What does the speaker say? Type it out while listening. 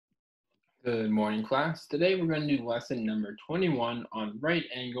Good morning, class. Today we're going to do lesson number 21 on right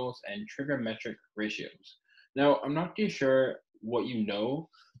angles and trigonometric ratios. Now, I'm not too sure what you know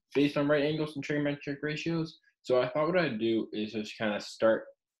based on right angles and trigonometric ratios, so I thought what I'd do is just kind of start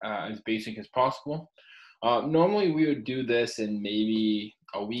as basic as possible. Normally, we would do this in maybe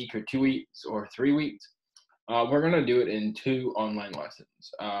a week or 2 weeks or 3 weeks. We're gonna do it in two online lessons.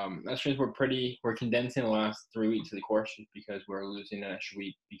 That's just we're condensing the last 3 weeks of the course just because we're losing an extra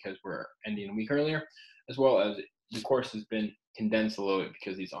week because we're ending a week earlier, as well as the course has been condensed a little bit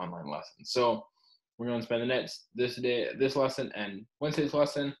because of these online lessons. So we're going to spend this lesson and Wednesday's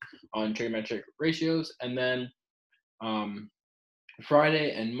lesson on trigonometric ratios, and then um,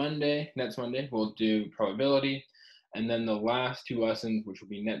 Friday and Monday, next Monday, we'll do probability. And then the last two lessons, which will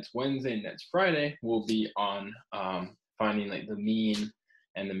be next Wednesday and next Friday, will be on finding like the mean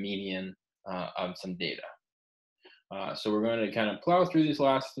and the median of some data. So we're going to kind of plow through these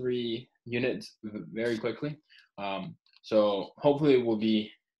last three units very quickly. So hopefully it will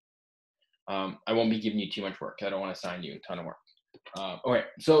be, I won't be giving you too much work. I don't want to assign you a ton of work. Okay,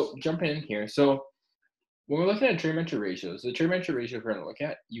 so jumping in here. So when we're looking at trigonometric ratios, the trigonometric ratios we're going to look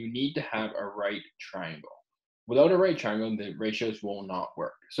at, you need to have a right triangle. Without a right triangle, the ratios will not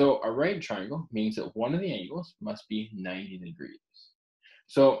work. So a right triangle means that one of the angles must be 90 degrees.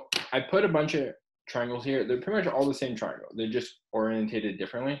 So I put a bunch of triangles here. They're pretty much all the same triangle. They're just orientated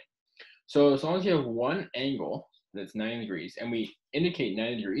differently. So as long as you have one angle that's 90 degrees, and we indicate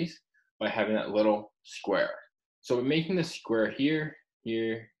 90 degrees by having that little square. So we're making the square here,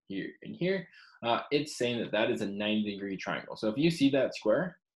 here, here, and here. It's saying that that is a 90-degree triangle. So if you see that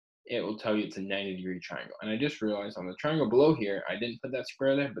square, it will tell you it's a 90-degree triangle. And I just realized on the triangle below here, I didn't put that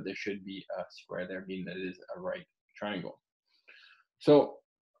square there, but there should be a square there, meaning that it is a right triangle. So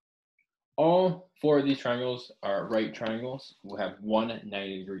all four of these triangles are right triangles. We'll have one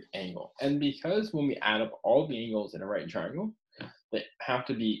 90-degree angle. And because when we add up all the angles in a right triangle, they're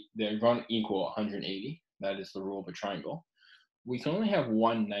going to equal 180. That is the rule of a triangle. We can only have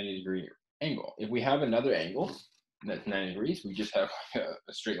one 90-degree angle. If we have another angle that's 90 degrees, we just have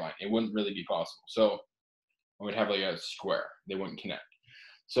a straight line. It wouldn't really be possible. So we would have like a square. They wouldn't connect.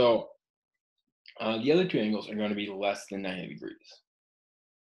 So the other two angles are going to be less than 90 degrees.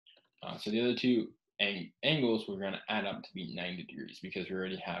 So the other two angles we're going to add up to be 90 degrees because we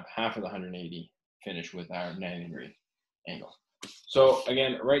already have half of the 180 finished with our 90-degree angle. So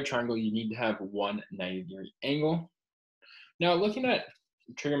again, a right triangle, you need to have one 90-degree angle. Now looking at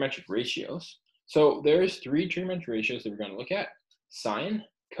trigonometric ratios, so there's three trigonometric ratios that we're going to look at: sine,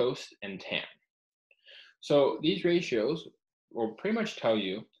 cos, and tan. So these ratios will pretty much tell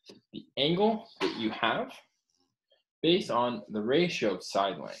you the angle that you have based on the ratio of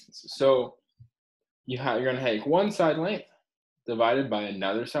side lengths. So you're going to take one side length divided by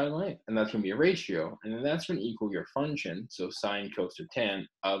another side length, and that's going to be a ratio, and then that's going to equal your function, so sine, cos, or tan,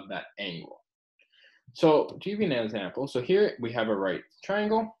 of that angle. So to give you an example, so here we have a right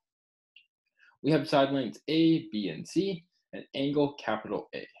triangle. We have side lengths A, B, and C, and angle capital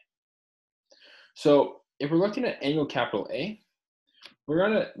A. So if we're looking at angle capital A, we're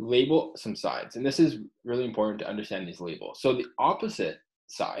going to label some sides, and this is really important to understand these labels. So the opposite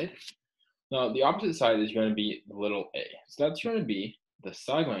side is going to be the little a. So that's going to be the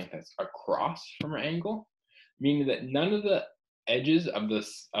side length that's across from our angle, meaning that none of the edges of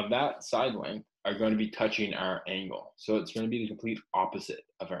that side length are going to be touching our angle. So it's going to be the complete opposite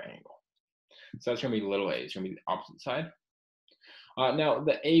of our angle. So that's going to be little a. It's going to be the opposite side. Now,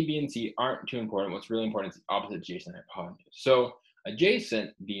 the A, B, and C aren't too important. What's really important is the opposite, adjacent, hypotenuse. So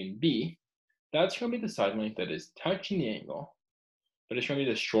adjacent, being B, that's going to be the side length that is touching the angle, but it's going to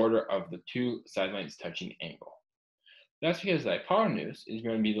be the shorter of the two side lengths touching the angle. That's because the hypotenuse is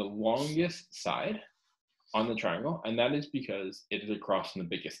going to be the longest side on the triangle, and that is because it is across from the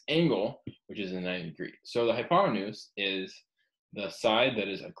biggest angle, which is a 90 degree. So the hypotenuse is the side that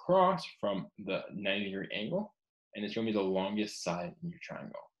is across from the 90-degree angle, and it's going to be the longest side in your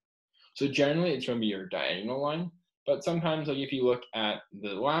triangle. So generally, it's going to be your diagonal line, but sometimes, like if you look at the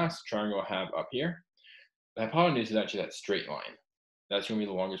last triangle I have up here, the hypotenuse is actually that straight line. That's going to be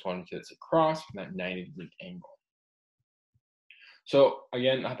the longest one because it's across from that 90-degree angle. So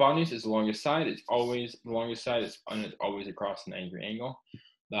again, the hypotenuse is the longest side. It's always the longest side. And it's always across the 90-degree angle.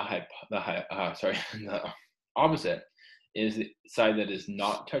 The opposite is the side that is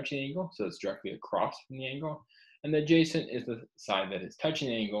not touching the angle, so it's directly across from the angle. And the adjacent is the side that is touching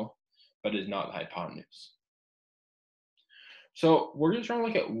the angle, but is not the hypotenuse. So we're just trying to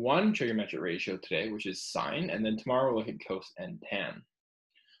look at one trigonometric ratio today, which is sine, and then tomorrow we'll look at cos and tan.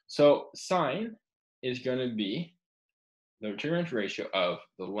 So sine is going to be the trigonometric ratio of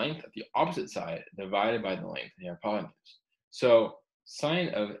the length of the opposite side divided by the length of the hypotenuse. So sine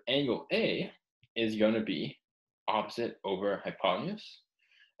of angle A is going to be opposite over hypotenuse,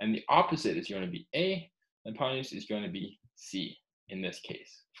 and the opposite is going to be A, and hypotenuse is going to be C in this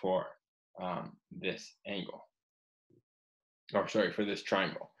case for this angle, or sorry, for this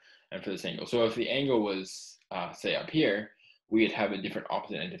triangle and for this angle. So if the angle was, say, up here, we'd have a different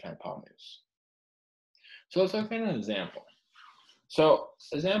opposite and a different hypotenuse. So let's look at an example. So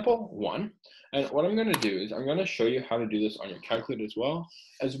example 1, and what I'm going to do is I'm going to show you how to do this on your calculator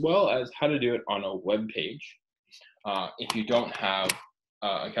as well as how to do it on a web page. If you don't have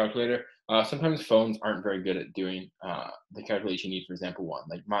a calculator, sometimes phones aren't very good at doing the calculation you need for example 1.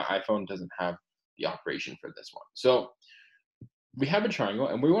 Like my iPhone doesn't have the operation for this one. So we have a triangle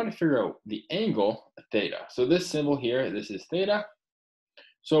and we want to figure out the angle theta. So this symbol here, this is theta.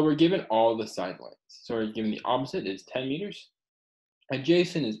 So we're given all the side lengths. So we're given the opposite is 10 meters,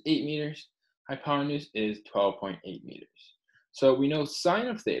 adjacent is 8 meters, hypotenuse is 12.8 meters. So we know sine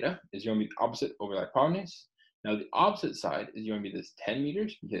of theta is going to be the opposite over the hypotenuse. Now the opposite side is going to be this 10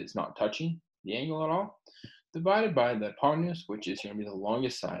 meters because it's not touching the angle at all, divided by the hypotenuse, which is going to be the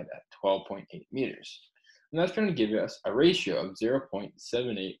longest side at 12.8 meters. And that's going to give us a ratio of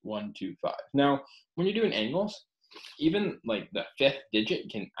 0.78125. Now, when you're doing angles, even like the 5th digit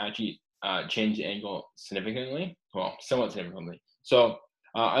can actually change the angle significantly, well, somewhat significantly. So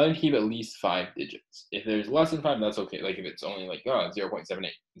I like to keep at least 5 digits. If there's less than 5, that's okay. Like if it's only like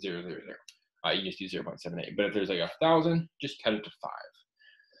 0.78000, you just do 0.78. But if there's like 1,000, just cut it to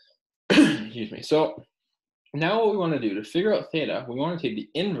 5. Excuse me. So now what we want to do to figure out theta, we want to take the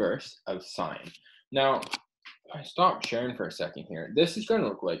inverse of sine. Now, if I stop sharing for a second here, this is going to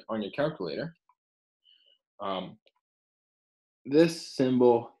look like on your calculator, this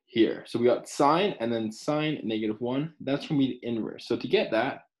symbol here. So we got sine and then sine -1. That's going to be the inverse. So to get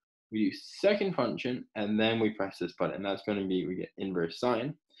that, we do second function and then we press this button. And that's going to be, we get inverse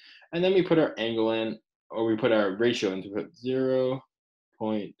sine. And then we put our angle in, or we put our ratio in to put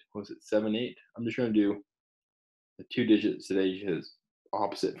 0.78. I'm just going to do the 2 digits today because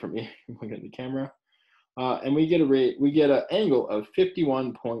opposite for me. Look at the camera. And we get an angle of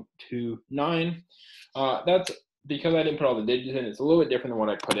 51.29. That's because I didn't put all the digits in. It's a little bit different than what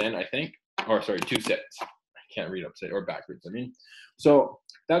I put in, I think. Or sorry, 2 sets. I can't read upside or backwards. I mean, so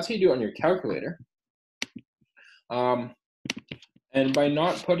that's how you do it on your calculator. And by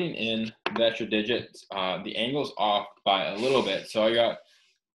not putting in the extra digits, the angle's off by a little bit. So I got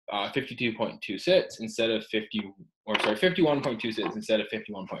 52.26 instead of 51.26 instead of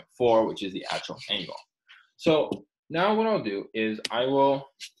 51.4, which is the actual angle. So now what I'll do is I will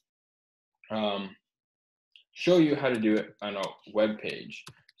show you how to do it on a web page.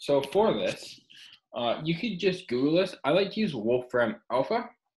 So for this, you could just Google this. I like to use Wolfram Alpha.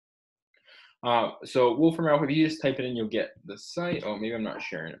 So Wolfram Alpha, if you just type it in, you'll get the site. Oh, maybe I'm not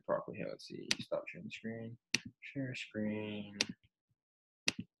sharing it properly. Here, let's see. Stop sharing the screen. Share screen.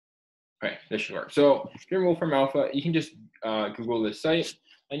 Okay, this should work. So if you're in Wolfram Alpha, you can just Google this site,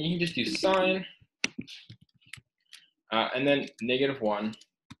 and you can just do sine, and then -1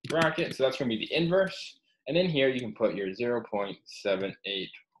 bracket. So that's going to be the inverse. And then here you can put your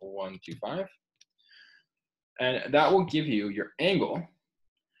 0.78125. And that will give you your angle.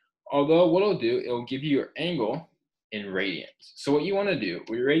 Although what it'll do, it'll give you your angle in radians. So what you want to do,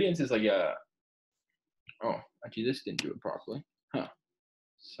 well, your radians is like a, oh, actually this didn't do it properly. Huh.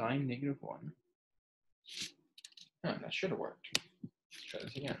 Sine -1. Huh, that should have worked. Let's try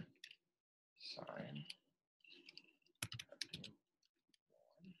this again. Sine.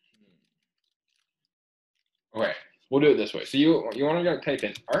 Okay, we'll do it this way. So you want to type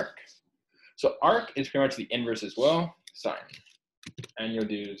in arc. So arc is pretty much the inverse as well, sine. And you'll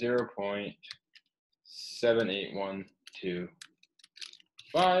do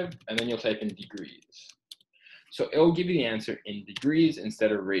 0.78125, and then you'll type in degrees. So it'll give you the answer in degrees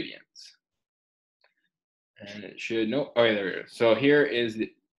instead of radians. And it should, no, oh yeah, there it is. So here is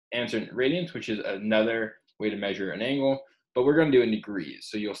the answer in radians, which is another way to measure an angle, but we're going to do it in degrees.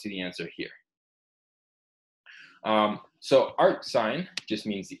 So you'll see the answer here. So arc sine just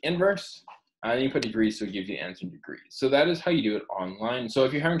means the inverse. And you put degrees, so it gives you the answer in degrees. So that is how you do it online. So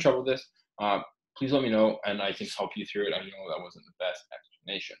if you're having trouble with this, please let me know, and I can help you through it. I know that wasn't the best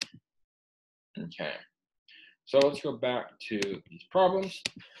explanation. Okay. So let's go back to these problems.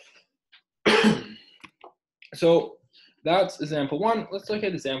 So that's example 1. Let's look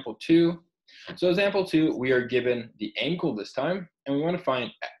at example 2. So example 2, we are given the angle this time, and we want to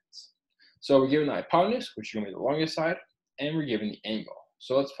find x. So we're given the hypotenuse, which is going to be the longest side, and we're given the angle.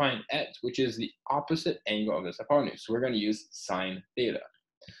 So let's find x, which is the opposite angle of this hypotenuse. So we're going to use sine theta.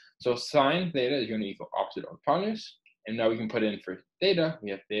 So sine theta is going to equal opposite of hypotenuse. And now we can put in for theta, we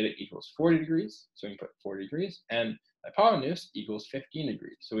have theta equals 40 degrees. So we can put 40 degrees. And hypotenuse equals 15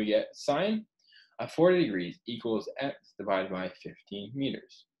 degrees. So we get sine of 40 degrees equals x divided by 15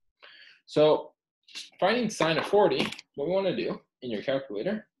 meters. So finding sine of 40, what we want to do in your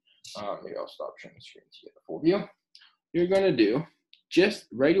calculator, maybe I'll stop sharing the screen to get the full view. You're going to do just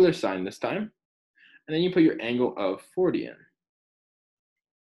regular sine this time, and then you put your angle of 40 in.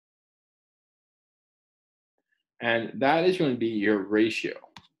 And that is going to be your ratio.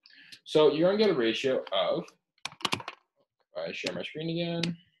 So you're going to get a ratio of, I share my screen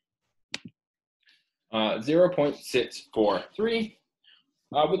again, 0.643.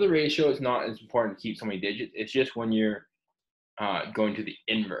 But the ratio is not as important to keep so many digits. It's just when you're going to the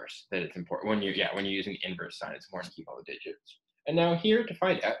inverse that it's important. When you're using the inverse sign, it's important to keep all the digits. And now here to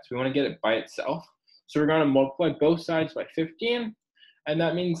find x, we want to get it by itself. So we're going to multiply both sides by 15. And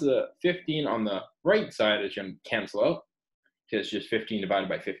that means the 15 on the right side is going to cancel out, because it's just 15 divided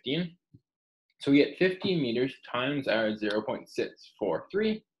by 15. So we get 15 meters times our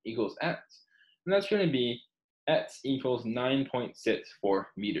 0.643 equals x. And that's going to be x equals 9.64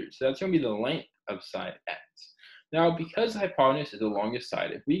 meters. So that's going to be the length of side x. Now, because the hypotenuse is the longest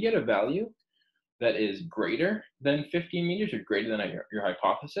side, if we get a value that is greater than 15 meters or greater than your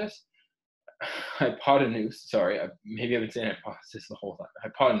hypotenuse, sorry, maybe I've been saying hypothesis the whole time,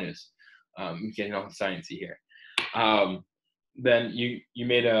 hypotenuse, getting all sciencey here, then you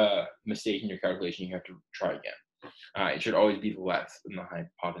made a mistake in your calculation, you have to try again. It should always be less than the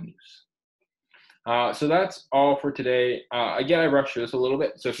hypotenuse. So that's all for today. Again, I rushed through this a little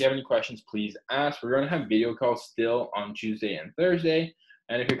bit, so if you have any questions, please ask. We're going to have video calls still on Tuesday and Thursday,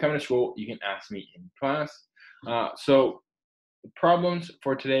 and if you're coming to school, you can ask me in class. So the problems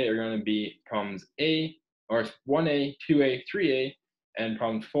for today are going to be problems 1A, 2A, 3A, and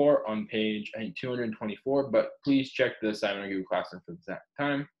problem 4 on page, I think, 224, but please check the assignment on Google Classroom for the exact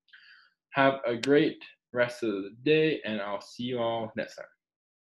time. Have a great rest of the day, and I'll see you all next time.